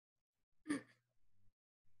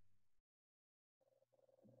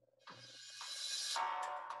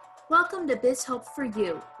Welcome to Biz Help for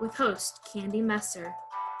You with host Candy Messer.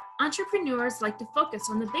 Entrepreneurs like to focus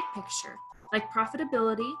on the big picture, like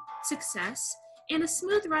profitability, success, and a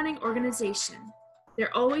smooth running organization.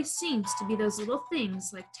 There always seems to be those little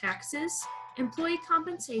things like taxes, employee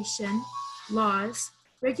compensation, laws,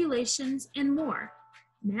 regulations, and more.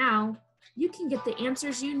 Now, you can get the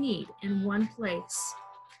answers you need in one place.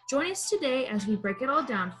 Join us today as we break it all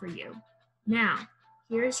down for you. Now,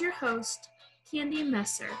 here is your host, Candy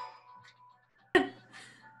Messer.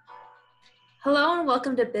 Hello and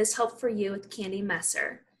welcome to Biz Help for You with Candy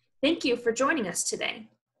Messer. Thank you for joining us today.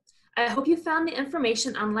 I hope you found the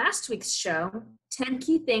information on last week's show, 10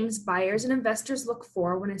 Key Things Buyers and Investors Look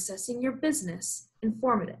For When Assessing Your Business,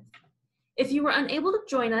 informative. If you were unable to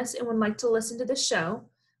join us and would like to listen to the show,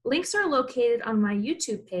 links are located on my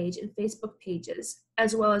YouTube page and Facebook pages,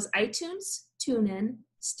 as well as iTunes, TuneIn,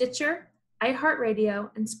 Stitcher,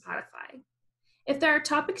 iHeartRadio, and Spotify. If there are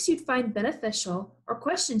topics you'd find beneficial or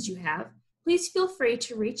questions you have, please feel free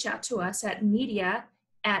to reach out to us at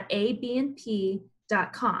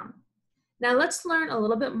media@abnp.com. Now let's learn a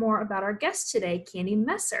little bit more about our guest today, Candy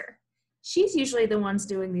Messer. She's usually the one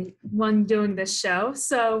doing this show,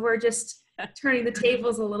 so we're just turning the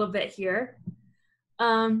tables a little bit here.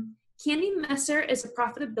 Candy Messer is a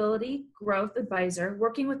profitability growth advisor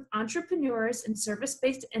working with entrepreneurs in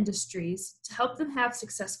service-based industries to help them have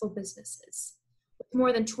successful businesses. With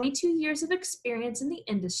more than 22 years of experience in the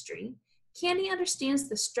industry, Candy understands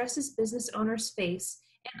the stresses business owners face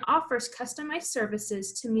and offers customized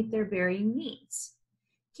services to meet their varying needs.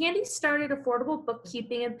 Candy started Affordable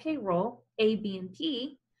Bookkeeping and Payroll,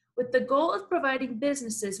 ABP, with the goal of providing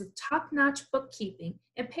businesses with top-notch bookkeeping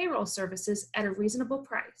and payroll services at a reasonable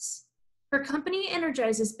price. Her company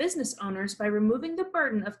energizes business owners by removing the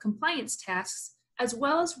burden of compliance tasks as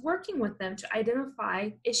well as working with them to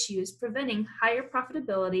identify issues preventing higher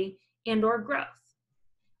profitability and/or growth.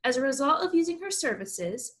 As a result of using her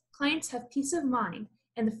services, clients have peace of mind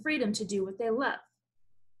and the freedom to do what they love.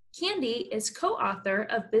 Candy is co-author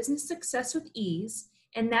of Business Success with Ease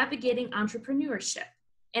and Navigating Entrepreneurship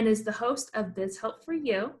and is the host of Biz Help for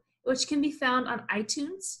You, which can be found on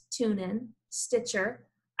iTunes, TuneIn, Stitcher,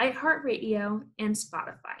 iHeartRadio, and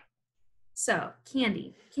Spotify. So,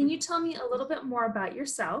 Candy, can you tell me a little bit more about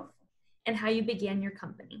yourself and how you began your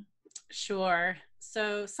company? Sure.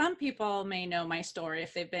 So some people may know my story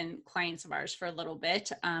if they've been clients of ours for a little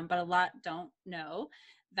bit, but a lot don't know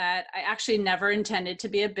that I actually never intended to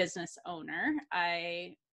be a business owner.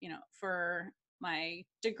 For my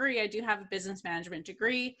degree, I do have a business management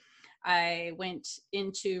degree. I went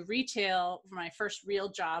into retail for my first real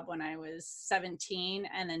job when I was 17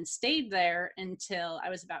 and then stayed there until I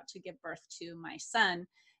was about to give birth to my son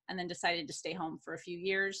and then decided to stay home for a few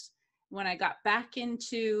years. When I got back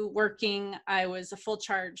into working, I was a full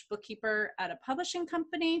charge bookkeeper at a publishing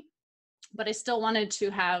company, but I still wanted to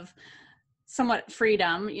have somewhat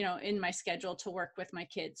freedom, in my schedule to work with my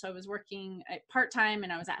kids. So I was working at part-time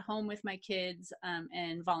and I was at home with my kids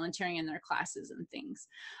and volunteering in their classes and things.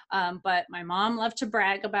 But my mom loved to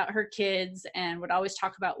brag about her kids and would always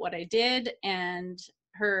talk about what I did. And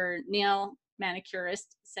her nail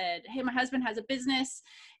manicurist said, "Hey, my husband has a business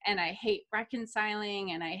and I hate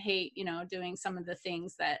reconciling and I hate, doing some of the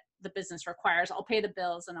things that the business requires. I'll pay the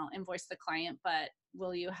bills and I'll invoice the client, but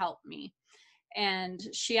will you help me?"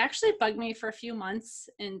 And she actually bugged me for a few months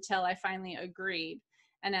until I finally agreed.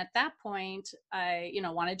 And at that point, I,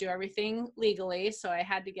 want to do everything legally. So I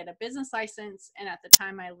had to get a business license. And at the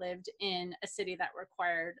time I lived in a city that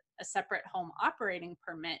required a separate home operating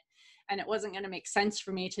permit. And it wasn't going to make sense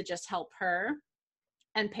for me to just help her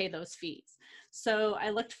and pay those fees. So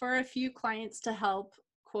I looked for a few clients to help,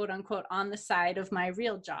 quote unquote, on the side of my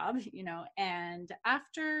real job, and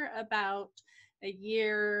after about a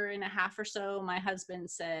year and a half or so, my husband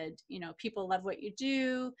said, people love what you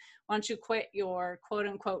do. Why don't you quit your quote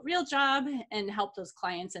unquote real job and help those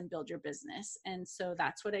clients and build your business? And so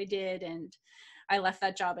that's what I did. And I left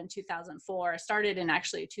that job in 2004. I started in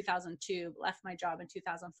actually 2002, left my job in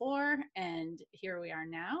 2004. And here we are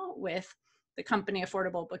now with the company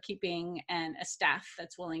Affordable Bookkeeping and a staff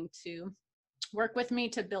that's willing to work with me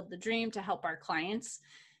to build the dream, to help our clients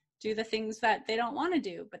do the things that they don't want to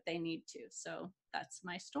do, but they need to. So that's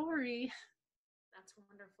my story. That's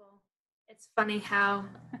wonderful. It's funny how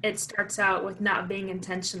it starts out with not being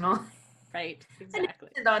intentional. Right,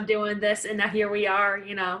 exactly. And on doing this, and now here we are,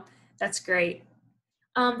 that's great.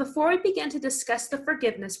 Before we begin to discuss the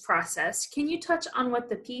forgiveness process, can you touch on what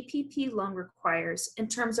the PPP loan requires in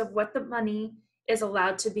terms of what the money is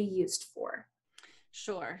allowed to be used for?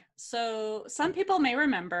 Sure. So some people may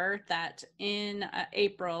remember that in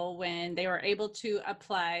April, when they were able to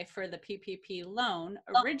apply for the PPP loan,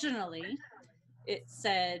 originally it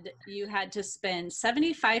said you had to spend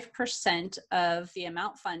 75% of the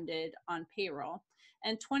amount funded on payroll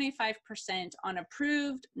and 25% on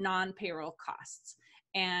approved non-payroll costs.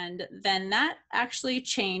 And then that actually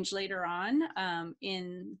changed later on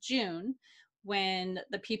in June when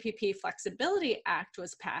the PPP Flexibility Act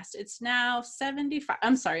was passed. It's now 75,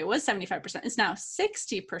 I'm sorry, it was 75%. It's now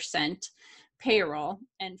 60% payroll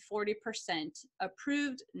and 40%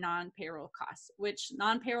 approved non-payroll costs, which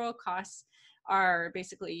non-payroll costs are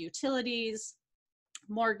basically utilities,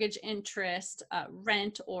 mortgage interest,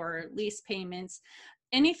 rent or lease payments,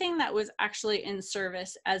 anything that was actually in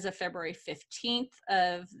service as of February 15th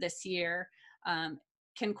of this year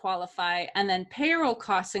can qualify. And then payroll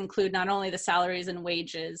costs include not only the salaries and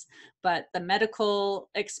wages, but the medical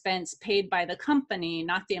expense paid by the company,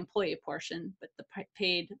 not the employee portion, but the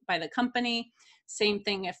paid by the company. Same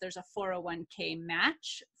thing if there's a 401k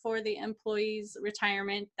match for the employee's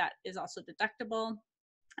retirement, that is also deductible,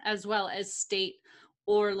 as well as state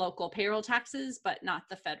or local payroll taxes, but not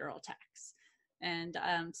the federal tax. And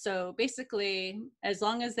so basically, as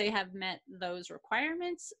long as they have met those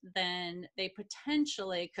requirements, then they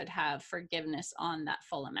potentially could have forgiveness on that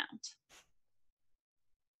full amount.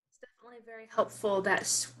 It's definitely very helpful that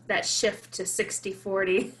shift to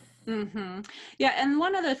 60/40. Mm-hmm. Yeah, and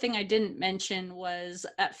one other thing I didn't mention was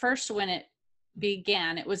at first when it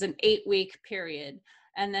began, it was an 8-week period.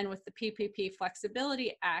 And then with the PPP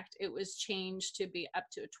Flexibility Act, it was changed to be up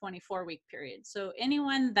to a 24-week period. So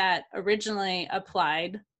anyone that originally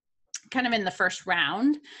applied kind of in the first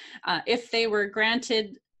round, if they were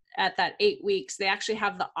granted at that 8 weeks, they actually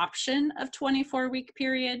have the option of 24-week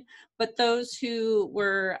period. But those who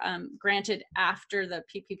were granted after the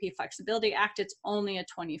PPP Flexibility Act, it's only a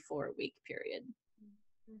 24-week period.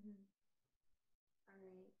 Mm-hmm. All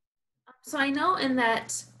right. So I know in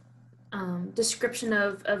that description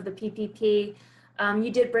of the PPP,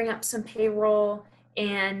 you did bring up some payroll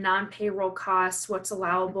and non-payroll costs, what's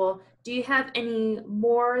allowable. Do you have any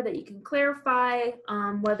more that you can clarify,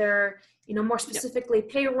 whether, more specifically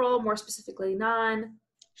payroll, more specifically non?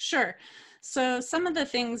 Sure. So some of the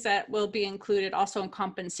things that will be included also in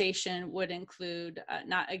compensation would include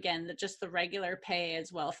not again just the regular pay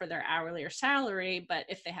as well for their hourly or salary, but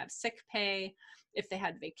if they have sick pay, if they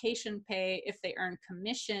had vacation pay, if they earn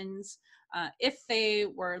commissions, if they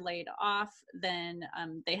were laid off, then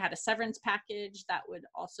they had a severance package that would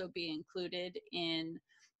also be included in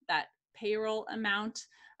that payroll amount.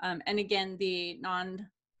 And again, the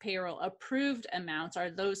non-payroll approved amounts are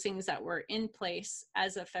those things that were in place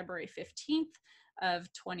as of February 15th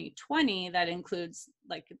of 2020. That includes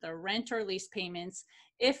like the rent or lease payments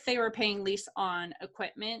if they were paying lease on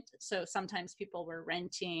equipment. So sometimes people were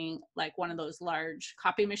renting like one of those large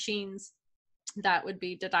copy machines, that would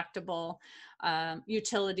be deductible.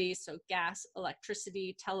 Utilities, so gas,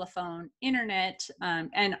 electricity, telephone, internet,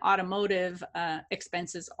 and automotive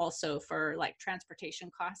expenses also for like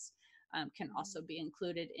transportation costs can also be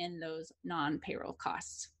included in those non-payroll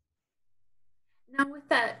costs. Now with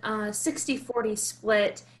that 60/40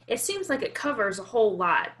 split, it seems like it covers a whole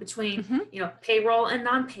lot between, Mm-hmm. payroll and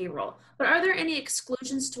non-payroll. But are there any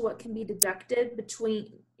exclusions to what can be deducted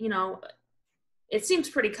between, it seems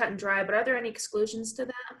pretty cut and dry, but are there any exclusions to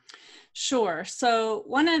that? Sure. So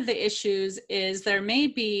one of the issues is there may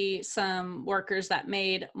be some workers that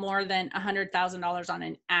made more than $100,000 on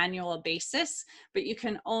an annual basis, but you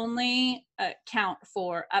can only count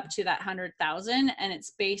for up to that 100,000, and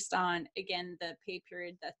it's based on, again, the pay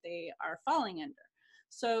period that they are falling under.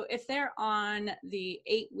 So if they're on the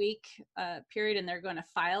 8-week period and they're going to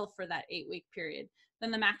file for that 8-week period,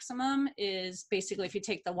 then the maximum is basically if you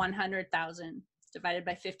take the 100,000 divided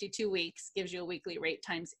by 52 weeks gives you a weekly rate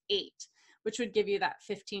times 8, which would give you that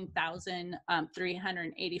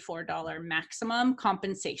 $15,384 maximum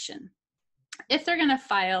compensation. If they're going to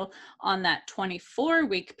file on that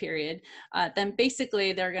 24-week period, then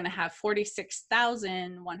basically they're going to have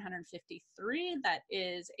 $46,153 that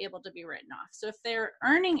is able to be written off. So if they're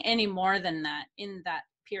earning any more than that in that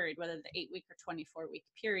period, whether the 8-week or 24-week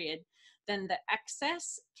period, then the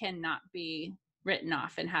excess cannot be written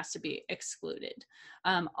off and has to be excluded.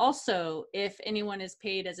 Also, if anyone is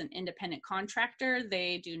paid as an independent contractor,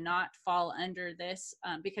 they do not fall under this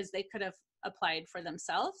because they could have applied for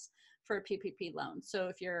themselves for a PPP loan. So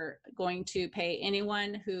if you're going to pay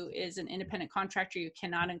anyone who is an independent contractor, you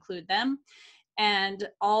cannot include them. And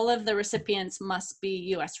all of the recipients must be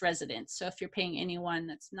U.S. residents. So if you're paying anyone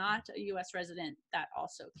that's not a U.S. resident, that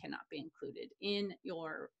also cannot be included in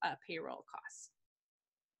your payroll costs.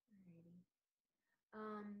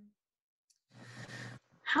 Um,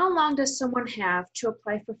 how long does someone have to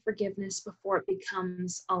apply for forgiveness before it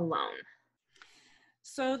becomes a loan?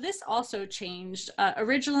 So this also changed.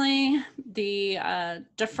 Originally, the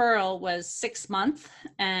deferral was 6 months,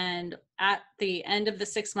 and at the end of the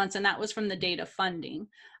 6 months, and that was from the date of funding.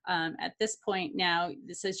 At this point now,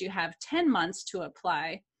 it says you have 10 months to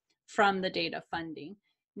apply from the date of funding.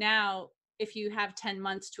 Now, if you have 10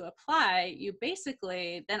 months to apply, you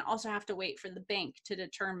basically then also have to wait for the bank to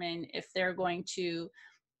determine if they're going to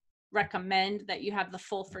recommend that you have the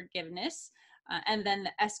full forgiveness. And then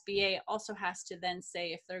the SBA also has to then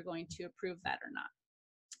say if they're going to approve that or not.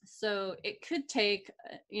 So it could take,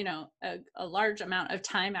 a large amount of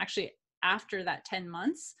time actually after that 10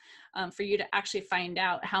 months for you to actually find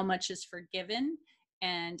out how much is forgiven.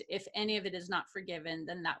 And if any of it is not forgiven,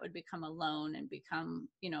 then that would become a loan and become,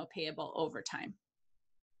 payable over time.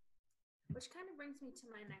 Which kind of brings me to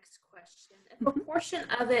my next question. If a portion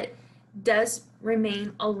of it does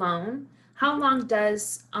remain a loan, how long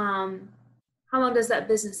does that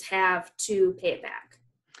business have to pay it back?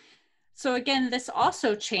 So again, this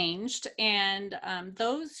also changed, and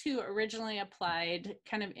those who originally applied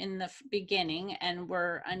kind of in the beginning and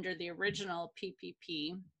were under the original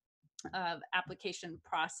PPP application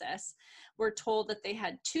process were told that they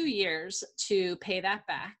had 2 years to pay that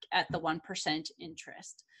back at the 1%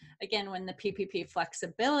 interest. Again, when the PPP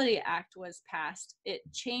Flexibility Act was passed, it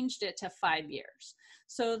changed it to 5 years.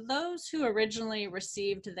 So those who originally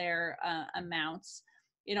received their amounts,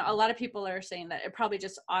 a lot of people are saying that it probably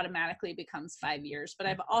just automatically becomes 5 years, but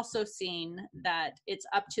I've also seen that it's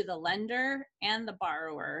up to the lender and the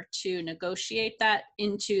borrower to negotiate that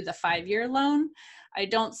into the 5-year loan. I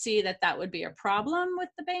don't see that that would be a problem with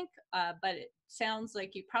the bank, but it sounds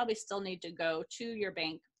like you probably still need to go to your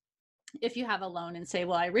bank if you have a loan and say,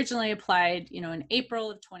 well, I originally applied, in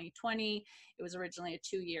April of 2020, it was originally a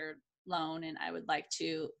 2-year loan, and I would like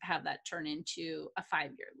to have that turn into a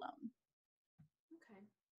 5-year loan. Okay.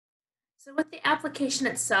 So with the application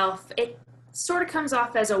itself, it sort of comes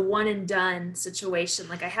off as a one and done situation.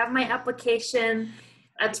 Like I have my application,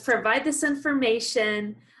 let's provide this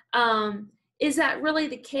information. Is that really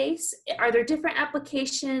the case? Are there different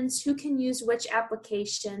applications? Who can use which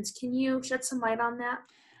applications? Can you shed some light on that?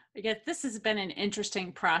 I guess this has been an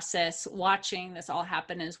interesting process watching this all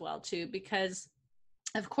happen as well too, because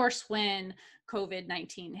of course, when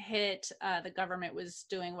COVID-19 hit, the government was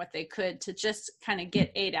doing what they could to just kind of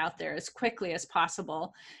get aid out there as quickly as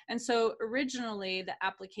possible. And so originally the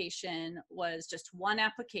application was just one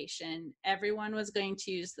application. Everyone was going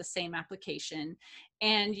to use the same application.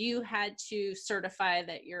 And you had to certify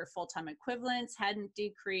that your full-time equivalents hadn't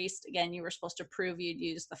decreased. Again, you were supposed to prove you'd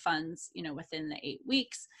use the funds, within the 8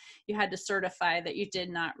 weeks. You had to certify that you did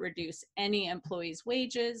not reduce any employees'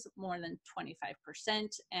 wages more than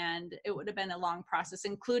 25%. And it would have been a long process,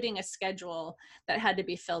 including a schedule that had to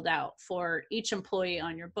be filled out for each employee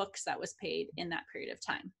on your books that was paid in that period of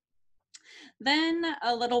time. Then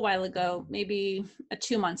a little while ago, maybe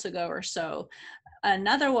 2 months ago or so,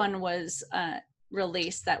 another one was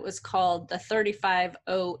released that was called the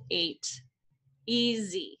 3508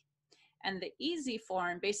 EZ. And the EZ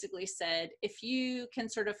form basically said, if you can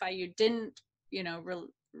certify you didn't,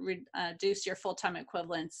 reduce your full-time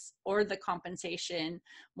equivalents or the compensation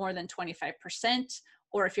more than 25%,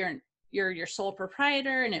 or if you're your sole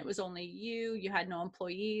proprietor and it was only you had no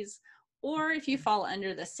employees, or if you fall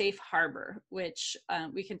under the safe harbor, which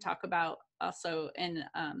we can talk about also in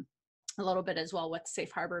a little bit as well what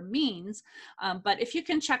safe harbor means. But if you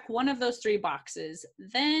can check one of those 3 boxes,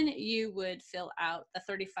 then you would fill out the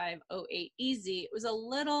 3508 EZ. It was a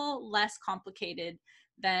little less complicated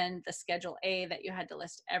than the Schedule A that you had to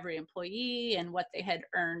list every employee and what they had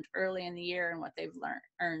earned early in the year and what they've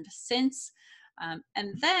earned since. And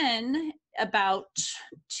then about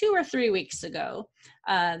 2 or 3 weeks ago,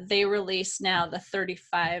 they released now the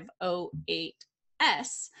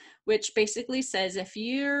 3508S, which basically says if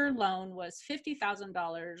your loan was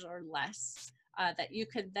 $50,000 or less, that you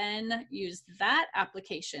could then use that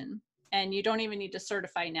application. And you don't even need to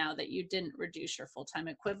certify now that you didn't reduce your full-time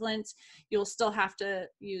equivalents. You'll still have to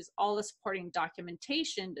use all the supporting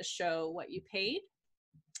documentation to show what you paid,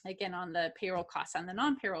 again, on the payroll costs and the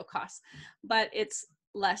non-payroll costs, but it's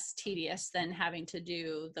less tedious than having to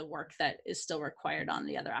do the work that is still required on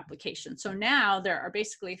the other application. So now there are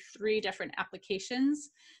basically 3 different applications.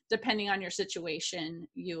 Depending on your situation,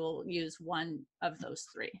 you will use one of those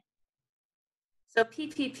 3. So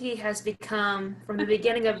PPP has become, from the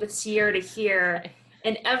beginning of this year to here,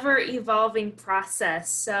 an ever-evolving process.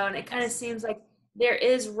 So, and it kind of seems like there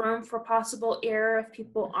is room for possible error if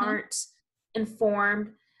people aren't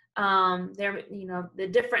informed. There, the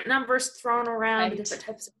different numbers thrown around, the Right. different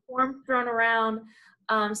types of form thrown around.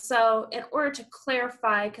 So in order to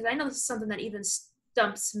clarify, because I know this is something that even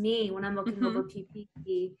stumps me when I'm looking over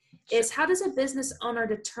PPP, Sure. is how does a business owner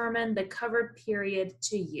determine the covered period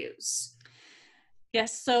to use?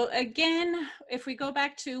 Yes. So again, if we go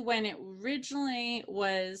back to when it originally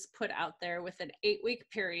was put out there with an 8-week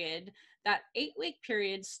period, that 8-week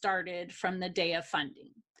period started from the day of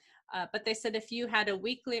funding. But they said if you had a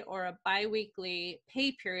weekly or a biweekly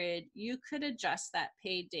pay period, you could adjust that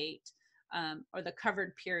pay date or the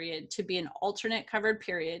covered period to be an alternate covered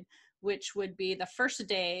period, which would be the first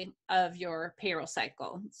day of your payroll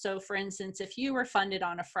cycle. So, for instance, if you were funded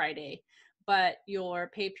on a Friday, but your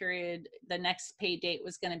pay period, the next pay date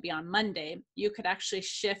was going to be on Monday, you could actually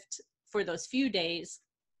shift for those few days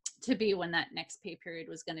to be when that next pay period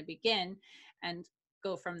was going to begin and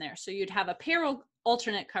go from there. So you'd have a payroll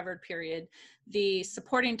alternate covered period. The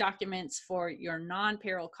supporting documents for your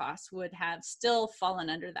non-payroll costs would have still fallen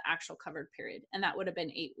under the actual covered period, and that would have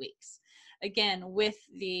been 8 weeks. Again, with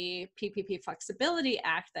the PPP Flexibility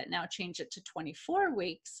Act that now changed it to 24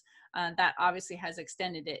 weeks, that obviously has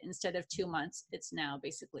extended it. Instead of 2 months, it's now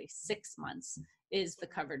basically 6 months is the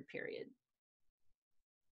covered period.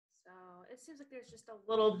 So it seems like there's just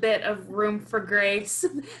a little bit of room for grace.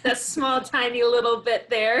 That small, tiny little bit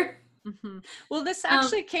there. Mm-hmm. Well, this Um,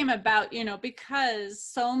 actually came about, because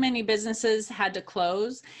so many businesses had to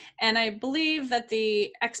close. And I believe that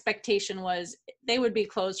the expectation was they would be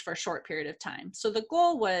closed for a short period of time. So the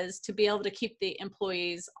goal was to be able to keep the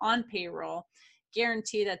employees on payroll,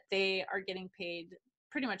 guarantee that they are getting paid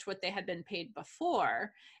pretty much what they had been paid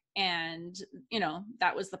before. And,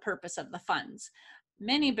 that was the purpose of the funds.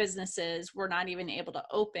 Many businesses were not even able to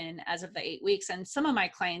open as of the 8 weeks. And some of my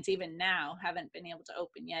clients, even now, haven't been able to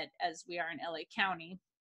open yet, as we are in LA County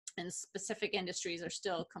and specific industries are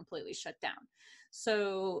still completely shut down.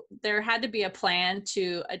 So there had to be a plan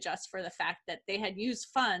to adjust for the fact that they had used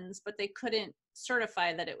funds, but they couldn't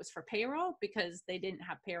certify that it was for payroll because they didn't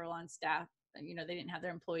have payroll on staff. They didn't have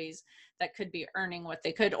their employees that could be earning what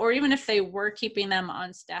they could, or even if they were keeping them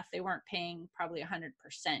on staff, they weren't paying probably 100%.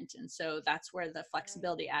 And so that's where the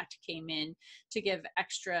Flexibility Act came in to give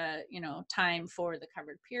extra, time for the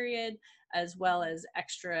covered period, as well as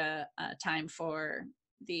extra time for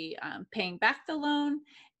the paying back the loan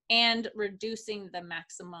and reducing the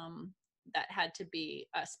maximum that had to be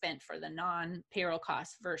spent for the non-payroll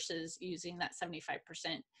costs versus using that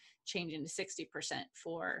 75% changing to 60%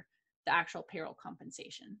 for the actual payroll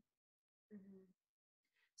compensation. Mhm.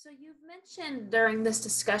 So you've mentioned during this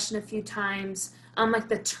discussion a few times, like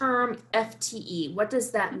the term FTE. What does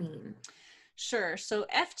that mean? Sure. So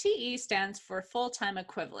FTE stands for full-time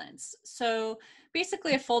equivalents. So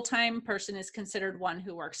basically, a full-time person is considered one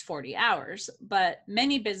who works 40 hours, but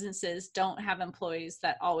many businesses don't have employees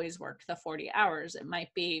that always work the 40 hours. It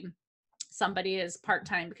might be somebody is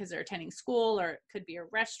part-time because they're attending school, or it could be a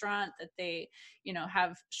restaurant that they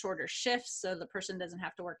have shorter shifts, so the person doesn't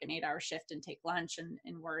have to work an 8-hour shift and take lunch and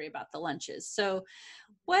worry about the lunches. So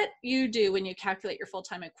what you do when you calculate your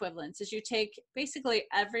full-time equivalents is you take basically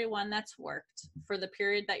everyone that's worked for the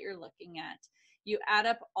period that you're looking at, you add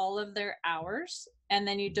up all of their hours, and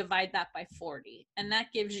then you divide that by 40. And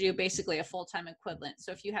that gives you basically a full-time equivalent.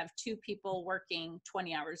 So if you have 2 people working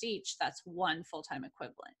 20 hours each, that's 1 full-time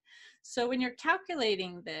equivalent. So when you're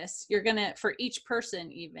calculating this, you're going to, for each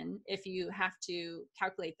person, even if you have to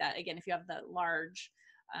calculate that, again, if you have the large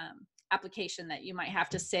application that you might have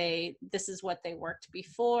to say, this is what they worked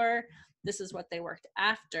before, this is what they worked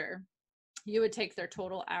after, you would take their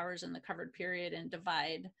total hours in the covered period and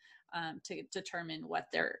divide to determine what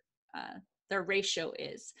their ratio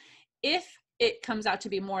is. If it comes out to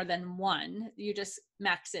be more than 1, you just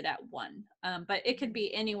max it at 1. But it could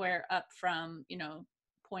be anywhere up from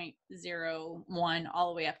 0.01 all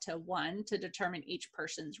the way up to 1 to determine each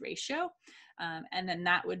person's ratio. And then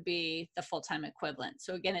that would be the full-time equivalent.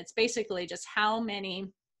 So again, it's basically just how many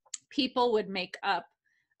people would make up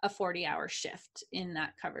a 40-hour shift in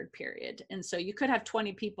that covered period. And so you could have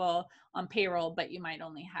 20 people on payroll, but you might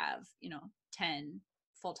only have 10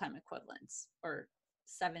 full-time equivalents or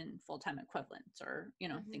 7 full-time equivalents, or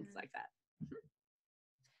things like that.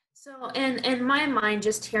 So in my mind,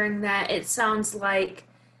 just hearing that, it sounds like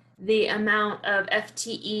the amount of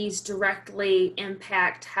FTEs directly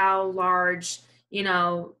impact how large,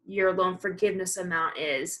 your loan forgiveness amount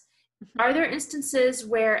is. Are there instances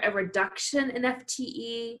where a reduction in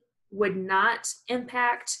FTE would not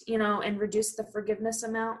impact, and reduce the forgiveness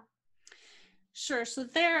amount? Sure. So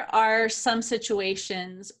there are some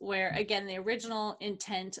situations where, again, the original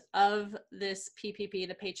intent of this PPP,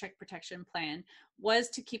 the Paycheck Protection Plan, was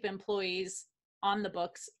to keep employees on the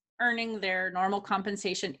books earning their normal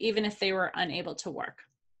compensation, even if they were unable to work.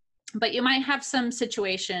 But you might have some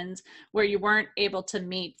situations where you weren't able to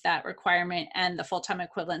meet that requirement and the full-time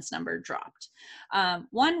equivalence number dropped.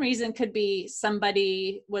 One reason could be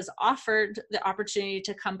somebody was offered the opportunity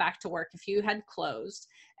to come back to work if you had closed,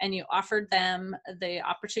 and you offered them the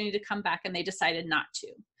opportunity to come back and they decided not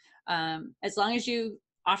to. As long as you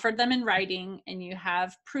offered them in writing and you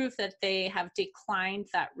have proof that they have declined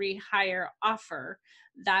that rehire offer,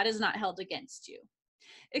 that is not held against you.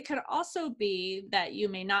 It could also be that you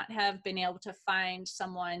may not have been able to find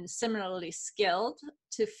someone similarly skilled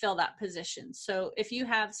to fill that position. So if you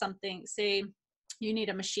have something, say you need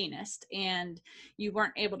a machinist and you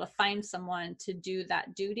weren't able to find someone to do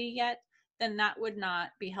that duty yet, then that would not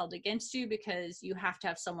be held against you because you have to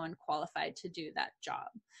have someone qualified to do that job.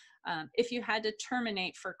 If you had to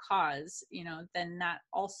terminate for cause, then that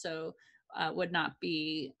also would not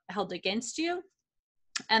be held against you.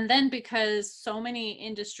 And then because so many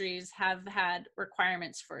industries have had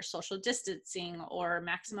requirements for social distancing or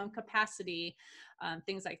maximum capacity,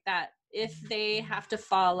 things like that, if they have to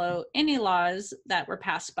follow any laws that were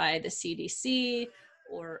passed by the CDC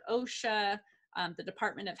or OSHA, the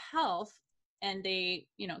Department of Health, and they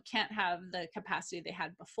can't have the capacity they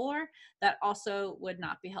had before, that also would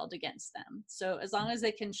not be held against them. So as long as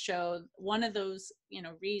they can show one of those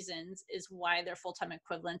reasons is why their full-time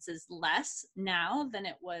equivalence is less now than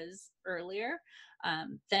it was earlier,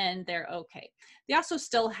 then they're okay. They also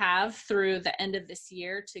still have through the end of this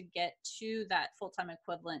year to get to that full-time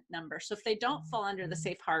equivalent number. So if they don't fall under the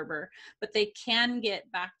safe harbor, but they can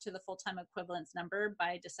get back to the full-time equivalence number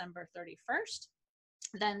by December 31st,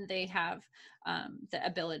 then they have the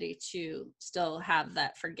ability to still have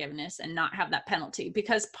that forgiveness and not have that penalty.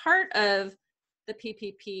 Because part of the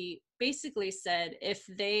PPP basically said if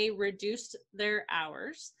they reduced their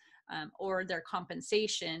hours or their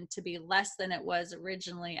compensation to be less than it was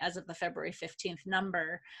originally as of the February 15th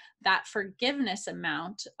number, that forgiveness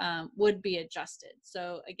amount would be adjusted.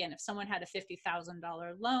 So again, if someone had a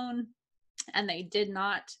 $50,000 loan and they did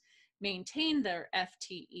not maintain their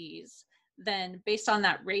FTEs, then based on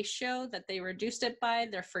that ratio that they reduced it by,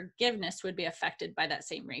 their forgiveness would be affected by that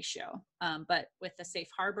same ratio. But with the safe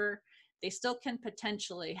harbor, they still can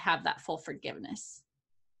potentially have that full forgiveness.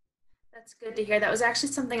 That's good to hear. That was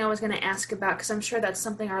actually something I was going to ask about because I'm sure that's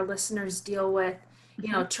something our listeners deal with.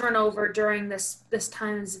 Turnover during this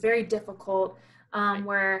time is very difficult,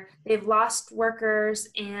 where they've lost workers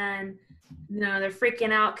and they're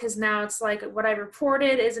freaking out because now it's like what I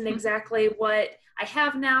reported isn't exactly what I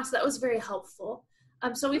have now. So that was very helpful.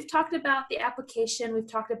 So we've talked about the application, we've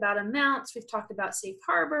talked about amounts, we've talked about safe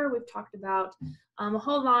harbor, we've talked about a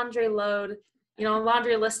whole laundry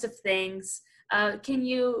list of things. Can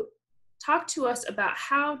you talk to us about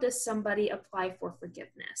how does somebody apply for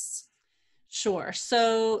forgiveness? Sure.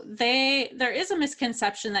 So there is a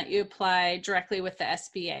misconception that you apply directly with the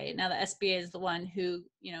SBA. Now the SBA is the one who,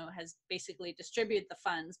 has basically distributed the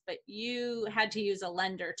funds, but you had to use a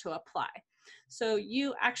lender to apply. So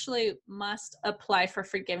you actually must apply for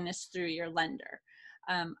forgiveness through your lender.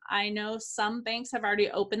 I know some banks have already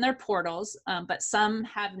opened their portals, but some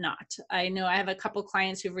have not. I know I have a couple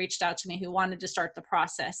clients who've reached out to me who wanted to start the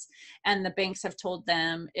process, and the banks have told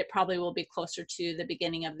them it probably will be closer to the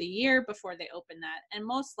beginning of the year before they open that. And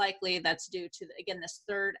most likely that's due to, again, this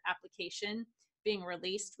third application being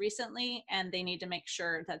released recently, and they need to make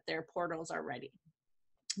sure that their portals are ready.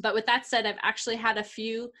 But with that said, I've actually had a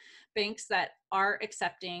few banks that are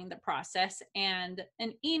accepting the process, and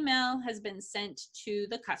an email has been sent to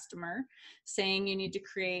the customer saying you need to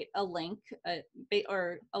create a link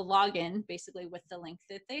or a login basically with the link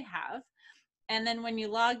that they have. And then when you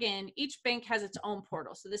log in, each bank has its own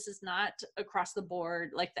portal. So this is not across the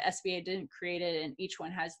board, like the SBA didn't create it and each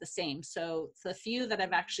one has the same. So the few that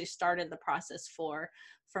I've actually started the process for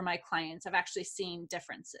my clients, I've actually seen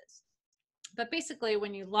differences. But basically,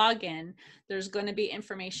 when you log in, there's going to be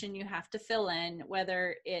information you have to fill in,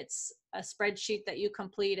 whether it's a spreadsheet that you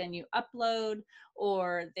complete and you upload,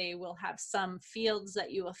 or they will have some fields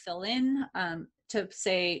that you will fill in to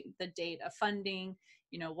say the date of funding,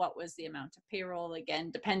 what was the amount of payroll.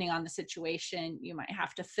 Again, depending on the situation, you might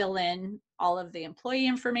have to fill in all of the employee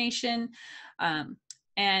information.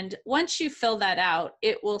 And once you fill that out,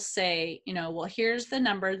 it will say, well, here's the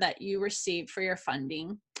number that you received for your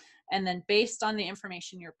funding. And then based on the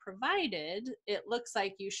information you're provided, it looks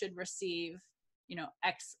like you should receive,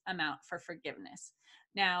 X amount for forgiveness.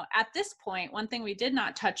 Now, at this point, one thing we did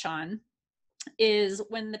not touch on is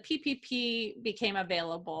when the PPP became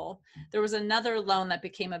available, there was another loan that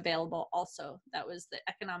became available also. That was the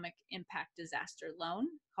Economic Impact Disaster Loan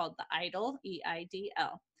called the EIDL,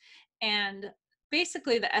 E-I-D-L. And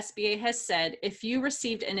basically the SBA has said if you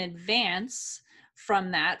received an advance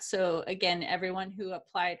from that, so again, everyone who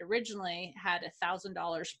applied originally had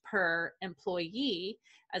 $1,000 per employee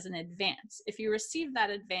as an advance. If you receive that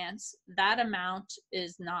advance, that amount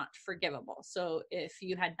is not forgivable. So if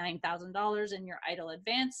you had $9,000 in your EIDL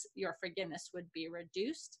advance, your forgiveness would be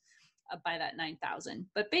reduced by that $9,000.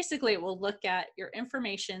 But basically it will look at your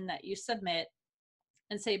information that you submit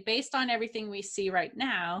and say, based on everything we see right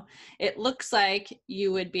now, it looks like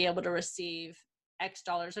you would be able to receive X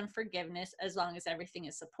dollars in forgiveness as long as everything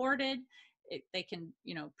is supported. They can,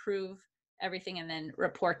 prove everything and then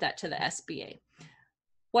report that to the SBA.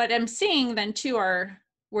 What I'm seeing then too are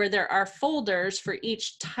where there are folders for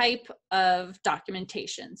each type of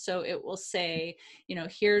documentation. So it will say,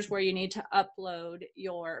 here's where you need to upload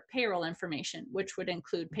your payroll information, which would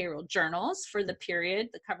include payroll journals for the period,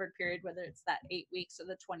 the covered period, whether it's that 8 weeks or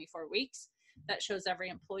the 24 weeks. That shows every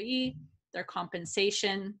employee, their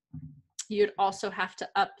compensation. You'd also have to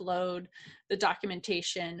upload the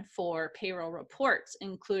documentation for payroll reports,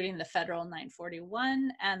 including the federal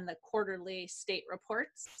 941 and the quarterly state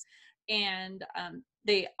reports. And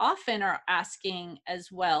they often are asking as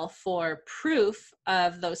well for proof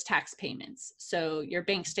of those tax payments. So your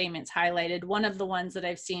bank statements highlighted. One of the ones that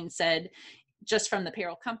I've seen said, just from the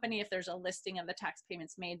payroll company, if there's a listing of the tax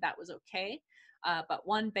payments made, that was okay. But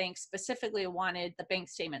one bank specifically wanted the bank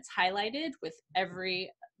statements highlighted with every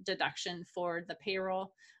deduction for the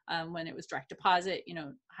payroll when it was direct deposit,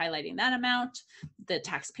 highlighting that amount, the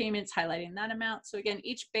tax payments highlighting that amount. So again,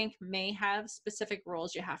 each bank may have specific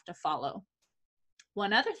rules you have to follow.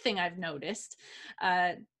 One other thing I've noticed,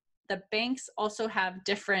 the banks also have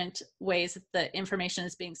different ways that the information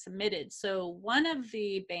is being submitted. So one of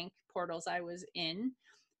the bank portals I was in,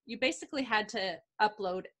 you basically had to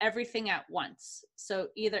upload everything at once. So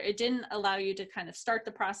either it didn't allow you to kind of start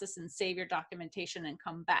the process and save your documentation and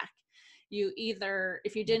come back. You either,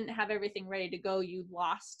 if you didn't have everything ready to go, you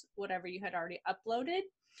lost whatever you had already uploaded,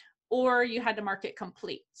 or you had to mark it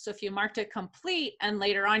complete. So if you marked it complete and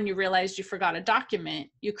later on you realized you forgot a document,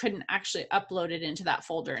 you couldn't actually upload it into that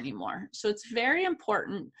folder anymore. So it's very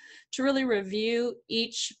important to really review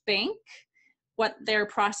each bank, what their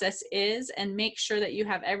process is, and make sure that you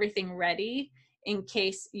have everything ready in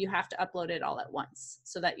case you have to upload it all at once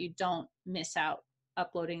so that you don't miss out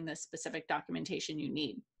uploading the specific documentation you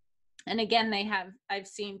need. And again, I've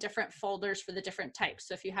seen different folders for the different types.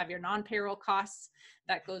 So if you have your non-payroll costs,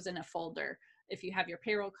 that goes in a folder. If you have your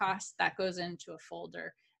payroll costs, that goes into a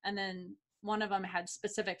folder. And then one of them had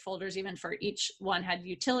specific folders, even for each one. Had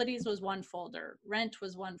utilities was one folder, rent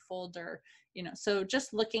was one folder, so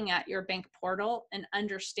just looking at your bank portal and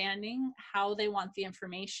understanding how they want the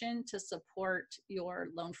information to support your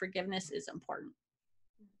loan forgiveness is important.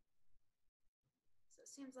 So it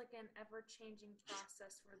seems like an ever-changing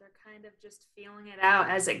process where they're kind of just feeling it out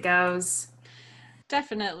as it goes.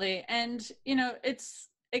 Definitely. And,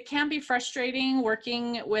 it can be frustrating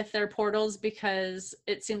working with their portals because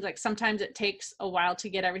it seems like sometimes it takes a while to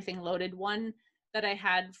get everything loaded. One that I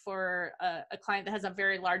had for a client that has a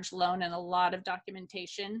very large loan and a lot of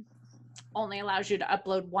documentation only allows you to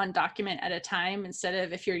upload one document at a time, instead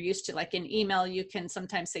of, if you're used to like an email, you can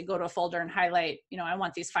sometimes say, go to a folder and highlight, I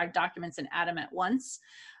want these 5 documents and add them at once.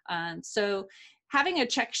 So having a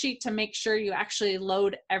check sheet to make sure you actually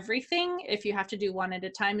load everything, if you have to do one at a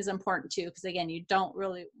time, is important too, because again, you don't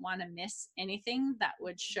really want to miss anything that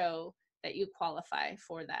would show that you qualify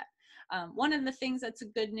for that. One of the things that's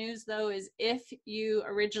good news though is if you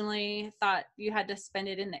originally thought you had to spend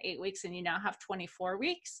it in the 8 weeks and you now have 24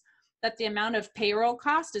 weeks, that the amount of payroll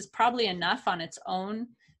cost is probably enough on its own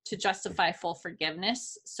to justify full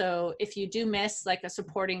forgiveness. So if you do miss like a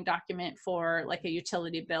supporting document for like a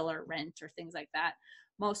utility bill or rent or things like that,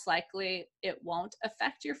 most likely it won't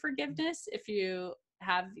affect your forgiveness if you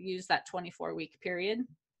have used that 24-week period.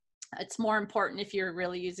 It's more important if you're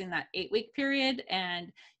really using that 8-week period, and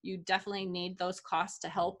you definitely need those costs to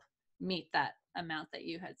help meet that amount that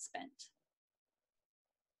you had spent.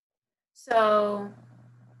 So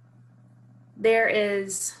there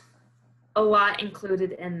is a lot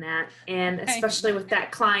included in that, and especially with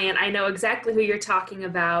that client, I know exactly who you're talking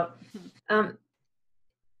about.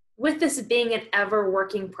 With this being an ever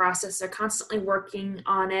working process, they're constantly working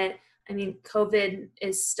on it. I mean, COVID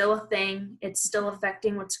is still a thing. It's still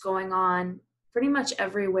affecting what's going on pretty much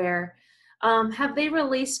everywhere. Have they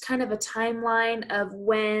released kind of a timeline of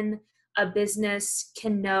when a business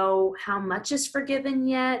can know how much is forgiven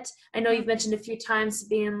yet? I know you've mentioned a few times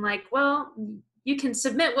being like, well, you can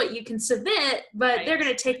submit what you can submit, but they're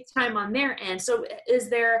going to take time on their end. So is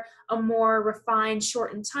there a more refined,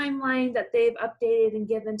 shortened timeline that they've updated and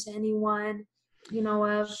given to anyone you know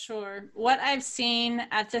of? Sure. What I've seen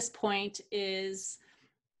at this point is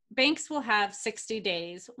banks will have 60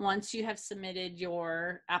 days once you have submitted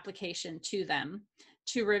your application to them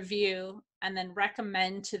to review and then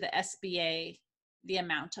recommend to the SBA the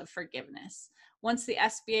amount of forgiveness. Once the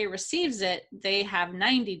SBA receives it, they have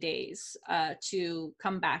 90 days to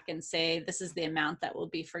come back and say, this is the amount that will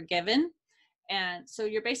be forgiven. And so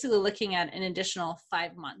you're basically looking at an additional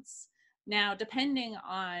 5 months. Now, depending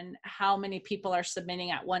on how many people are submitting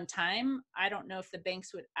at one time, I don't know if the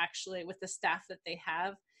banks would actually, with the staff that they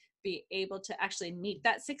have, be able to actually meet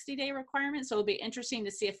that 60-day requirement. So it'll be interesting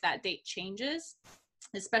to see if that date changes,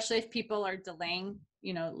 especially if people are delaying,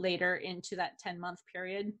 later into that 10-month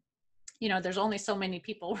period. There's only so many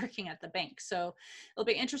people working at the bank. So it'll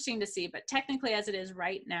be interesting to see. But technically, as it is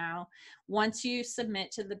right now, once you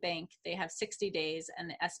submit to the bank, they have 60 days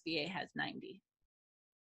and the SBA has 90.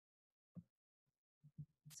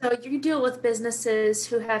 So you deal with businesses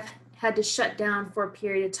who have had to shut down for a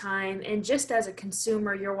period of time. And just as a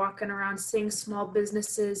consumer, you're walking around seeing small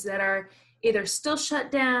businesses that are either still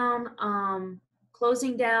shut down,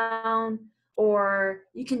 closing down, or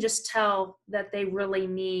you can just tell that they really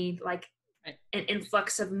need like an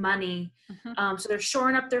influx of money. So they're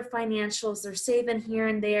shoring up their financials, they're saving here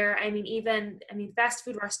and there. I mean, fast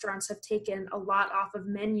food restaurants have taken a lot off of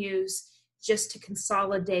menus just to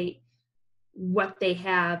consolidate what they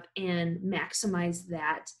have and maximize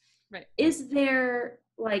that. Right. Is there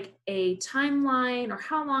like a timeline, or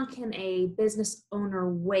how long can a business owner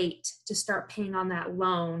wait to start paying on that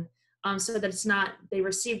loan, so that it's not they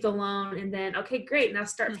receive the loan and then, okay, great, now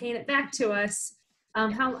start paying it back to us? How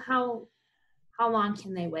long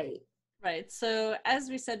can they wait? Right. So as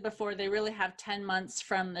we said before, they really have 10 months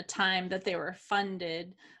from the time that they were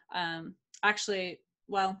funded.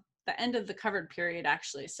 The end of the covered period,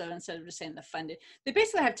 actually. So instead of just saying the funded, they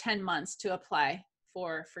basically have 10 months to apply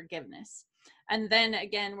for forgiveness. And then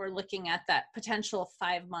again, we're looking at that potential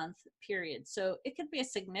 5-month period. So it could be a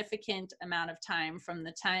significant amount of time from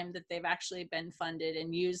the time that they've actually been funded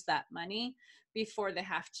and used that money before they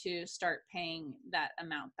have to start paying that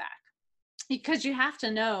amount back. Because you have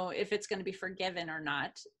to know if it's going to be forgiven or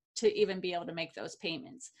not to even be able to make those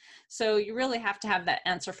payments. So you really have to have that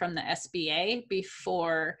answer from the SBA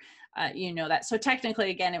before that. So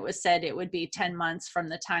technically, again, it was said it would be 10 months from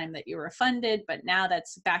the time that you were funded, but now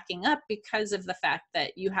that's backing up because of the fact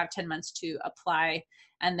that you have 10 months to apply,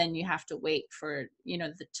 and then you have to wait for,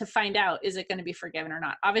 to find out, is it going to be forgiven or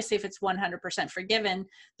not? Obviously, if it's 100% forgiven,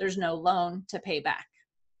 there's no loan to pay back.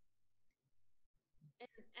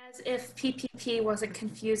 As if PPP wasn't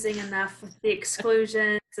confusing enough with the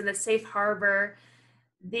exclusions and the safe harbor,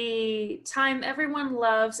 the time everyone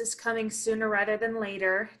loves is coming sooner rather than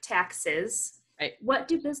later, taxes. Right. What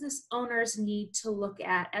do business owners need to look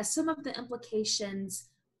at as some of the implications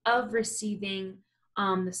of receiving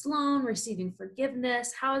this loan, receiving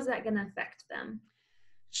forgiveness? How is that going to affect them?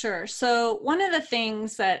 Sure. So one of the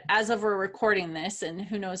things that, as of we're recording this, and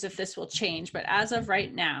who knows if this will change, but as of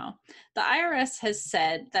right now, the IRS has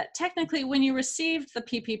said that technically when you received the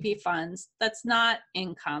PPP funds, that's not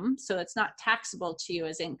income. So it's not taxable to you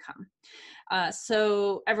as income.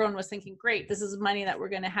 So everyone was thinking, great, this is money that we're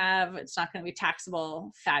going to have. It's not going to be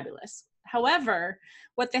taxable. Fabulous. However,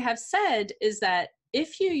 what they have said is that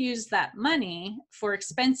if you use that money for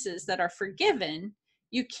expenses that are forgiven,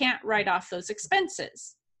 you can't write off those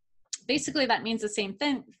expenses. Basically, that means the same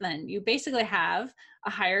thing. Then you basically have a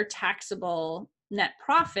higher taxable net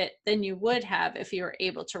profit than you would have if you were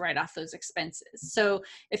able to write off those expenses. So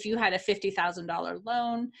if you had a $50,000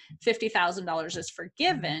 loan, $50,000 is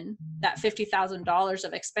forgiven, that $50,000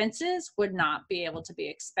 of expenses would not be able to be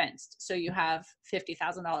expensed. So you have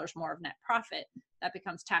 $50,000 more of net profit that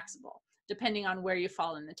becomes taxable. Depending on where you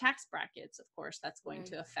fall in the tax brackets, of course, that's going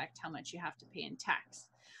to affect how much you have to pay in tax.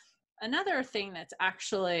 Another thing that's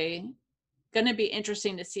actually going to be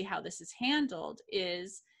interesting to see how this is handled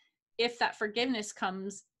is if that forgiveness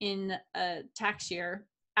comes in a tax year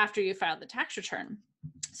after you filed the tax return.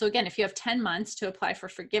 So again, if you have 10 months to apply for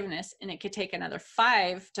forgiveness, and it could take another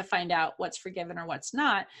 5 to find out what's forgiven or what's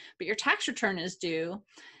not, but your tax return is due,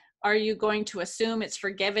 are you going to assume it's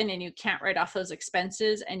forgiven and you can't write off those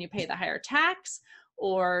expenses and you pay the higher tax?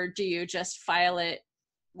 Or do you just file it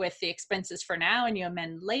with the expenses for now and you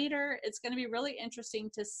amend later? It's going to be really interesting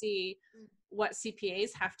to see what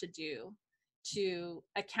CPAs have to do to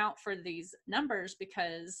account for these numbers,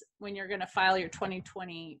 because when you're going to file your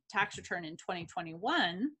 2020 tax return in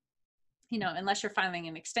 2021, unless you're filing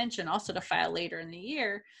an extension also to file later in the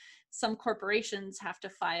year, some corporations have to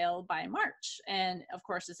file by March. And of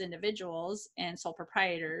course, as individuals and sole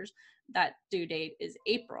proprietors, that due date is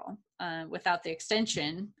April. Without the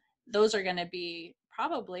extension, those are going to be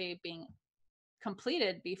probably being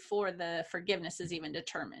completed before the forgiveness is even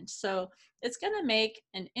determined. So it's going to make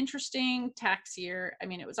an interesting tax year. I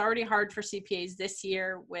mean, it was already hard for CPAs this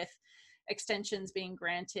year with extensions being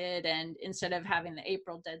granted, and instead of having the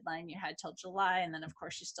April deadline, you had till July, and then of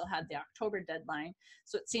course you still had the October deadline.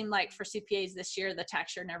 So it seemed like for CPAs this year, the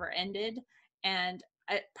tax year never ended, and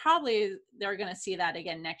probably they're going to see that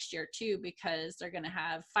again next year too, because they're going to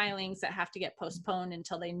have filings that have to get postponed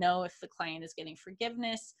until they know if the client is getting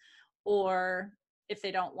forgiveness, or if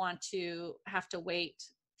they don't want to have to wait,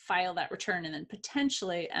 file that return and then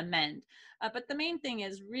potentially amend. But the main thing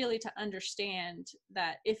is really to understand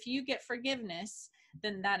that if you get forgiveness,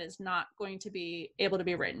 then that is not going to be able to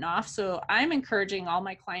be written off. So I'm encouraging all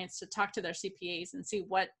my clients to talk to their CPAs and see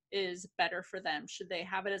what is better for them. Should they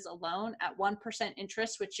have it as a loan at 1%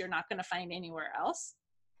 interest, which you're not going to find anywhere else,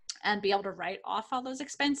 and be able to write off all those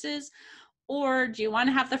expenses? Or do you want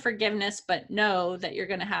to have the forgiveness, but know that you're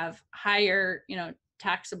going to have higher,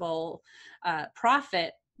 taxable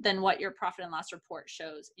profit than what your profit and loss report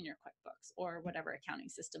shows in your QuickBooks or whatever accounting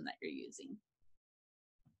system that you're using?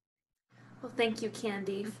 Well, thank you,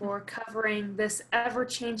 Candy, for covering this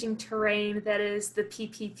ever-changing terrain that is the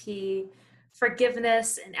PPP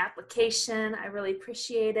forgiveness and application. I really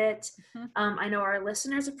appreciate it. I know our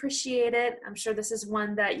listeners appreciate it. I'm sure this is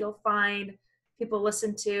one that you'll find people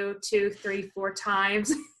listen to 2, 3, 4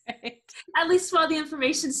 times, at least while the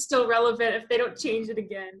information's still relevant if they don't change it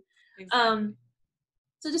again. Exactly.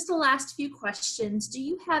 So just the last few questions. Do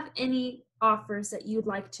you have any offers that you'd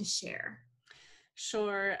like to share?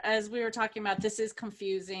 Sure. As we were talking about, this is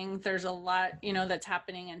confusing. There's a lot, that's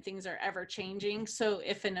happening, and things are ever changing. So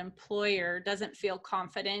if an employer doesn't feel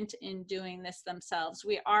confident in doing this themselves,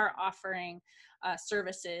 we are offering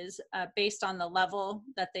services based on the level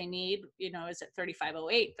that they need. Is it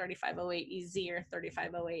 3508, 3508EZ, or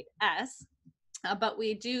 3508S? But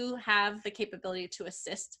we do have the capability to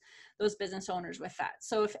assist those business owners with that.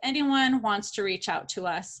 So if anyone wants to reach out to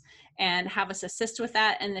us and have us assist with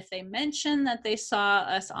that, and if they mention that they saw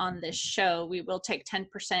us on this show, we will take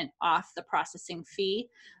 10% off the processing fee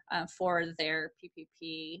for their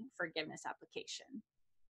PPP forgiveness application.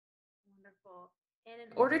 Wonderful. And in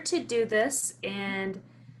order to do this and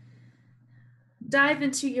dive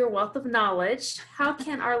into your wealth of knowledge, how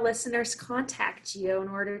can our listeners contact you in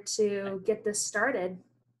order to get this started?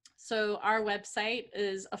 So our website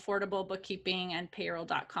is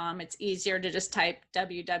affordablebookkeepingandpayroll.com. It's easier to just type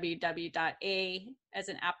www.a as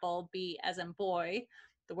in apple, b as in boy,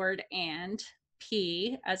 the word and,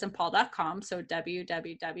 p as in paul.com. So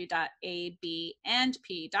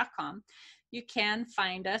www.abandp.com. You can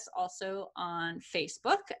find us also on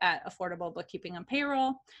Facebook at Affordable Bookkeeping and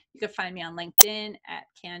Payroll. You can find me on LinkedIn at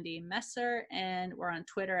Candy Messer, and we're on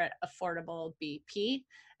Twitter at Affordable BP.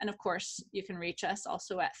 And of course, you can reach us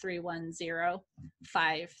also at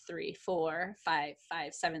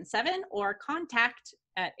 310-534-5577 or contact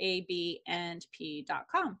at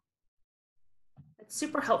abandp.com. It's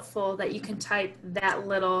super helpful that you can type that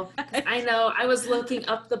little. I know I was looking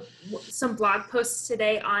up some blog posts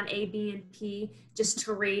today on ABNP just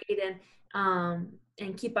to read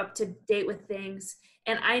and keep up to date with things.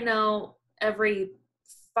 And I know every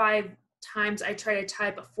 5 times I try to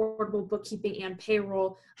type affordable bookkeeping and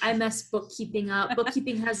payroll, I mess bookkeeping up.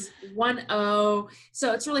 Bookkeeping has 1 O.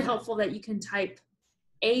 So it's really helpful that you can type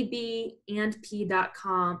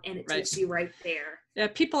abandp.com and it takes you right there. Yeah,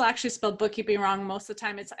 people actually spell bookkeeping wrong most of the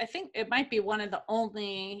time. I think it might be one of the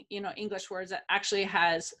only, English words that actually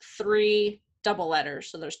has 3 double letters.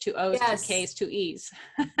 So there's 2 O's, yes. 2 K's, 2 E's.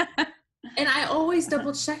 And I always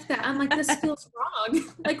double check that. I'm like, this feels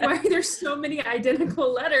wrong. Like, why are there so many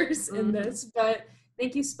identical letters in this? But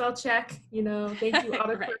thank you, spell check. Thank you,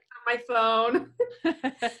 autocorrect on my phone.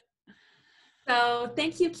 So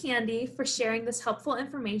thank you, Candy, for sharing this helpful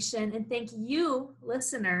information, and thank you,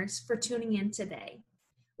 listeners, for tuning in today.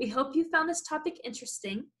 We hope you found this topic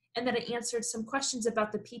interesting and that it answered some questions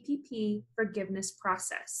about the PPP forgiveness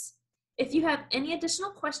process. If you have any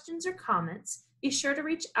additional questions or comments, be sure to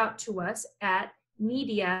reach out to us at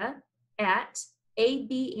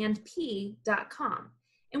media@abandp.com.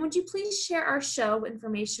 And would you please share our show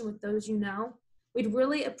information with those you know? We'd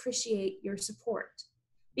really appreciate your support.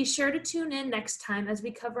 Be sure to tune in next time as we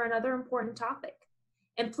cover another important topic.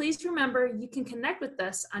 And please remember, you can connect with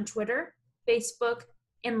us on Twitter, Facebook,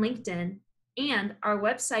 and LinkedIn. And our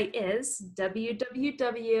website is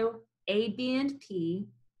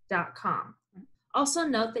www.abandp.com. Also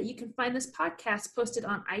note that you can find this podcast posted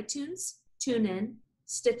on iTunes, TuneIn,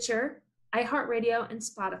 Stitcher, iHeartRadio, and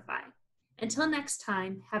Spotify. Until next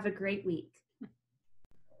time, have a great week.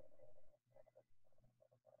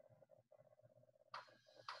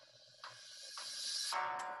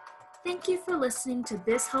 Thank you for listening to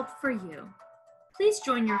This Help for You. Please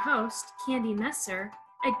join your host, Candy Messer,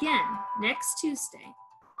 again next Tuesday.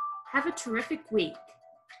 Have a terrific week.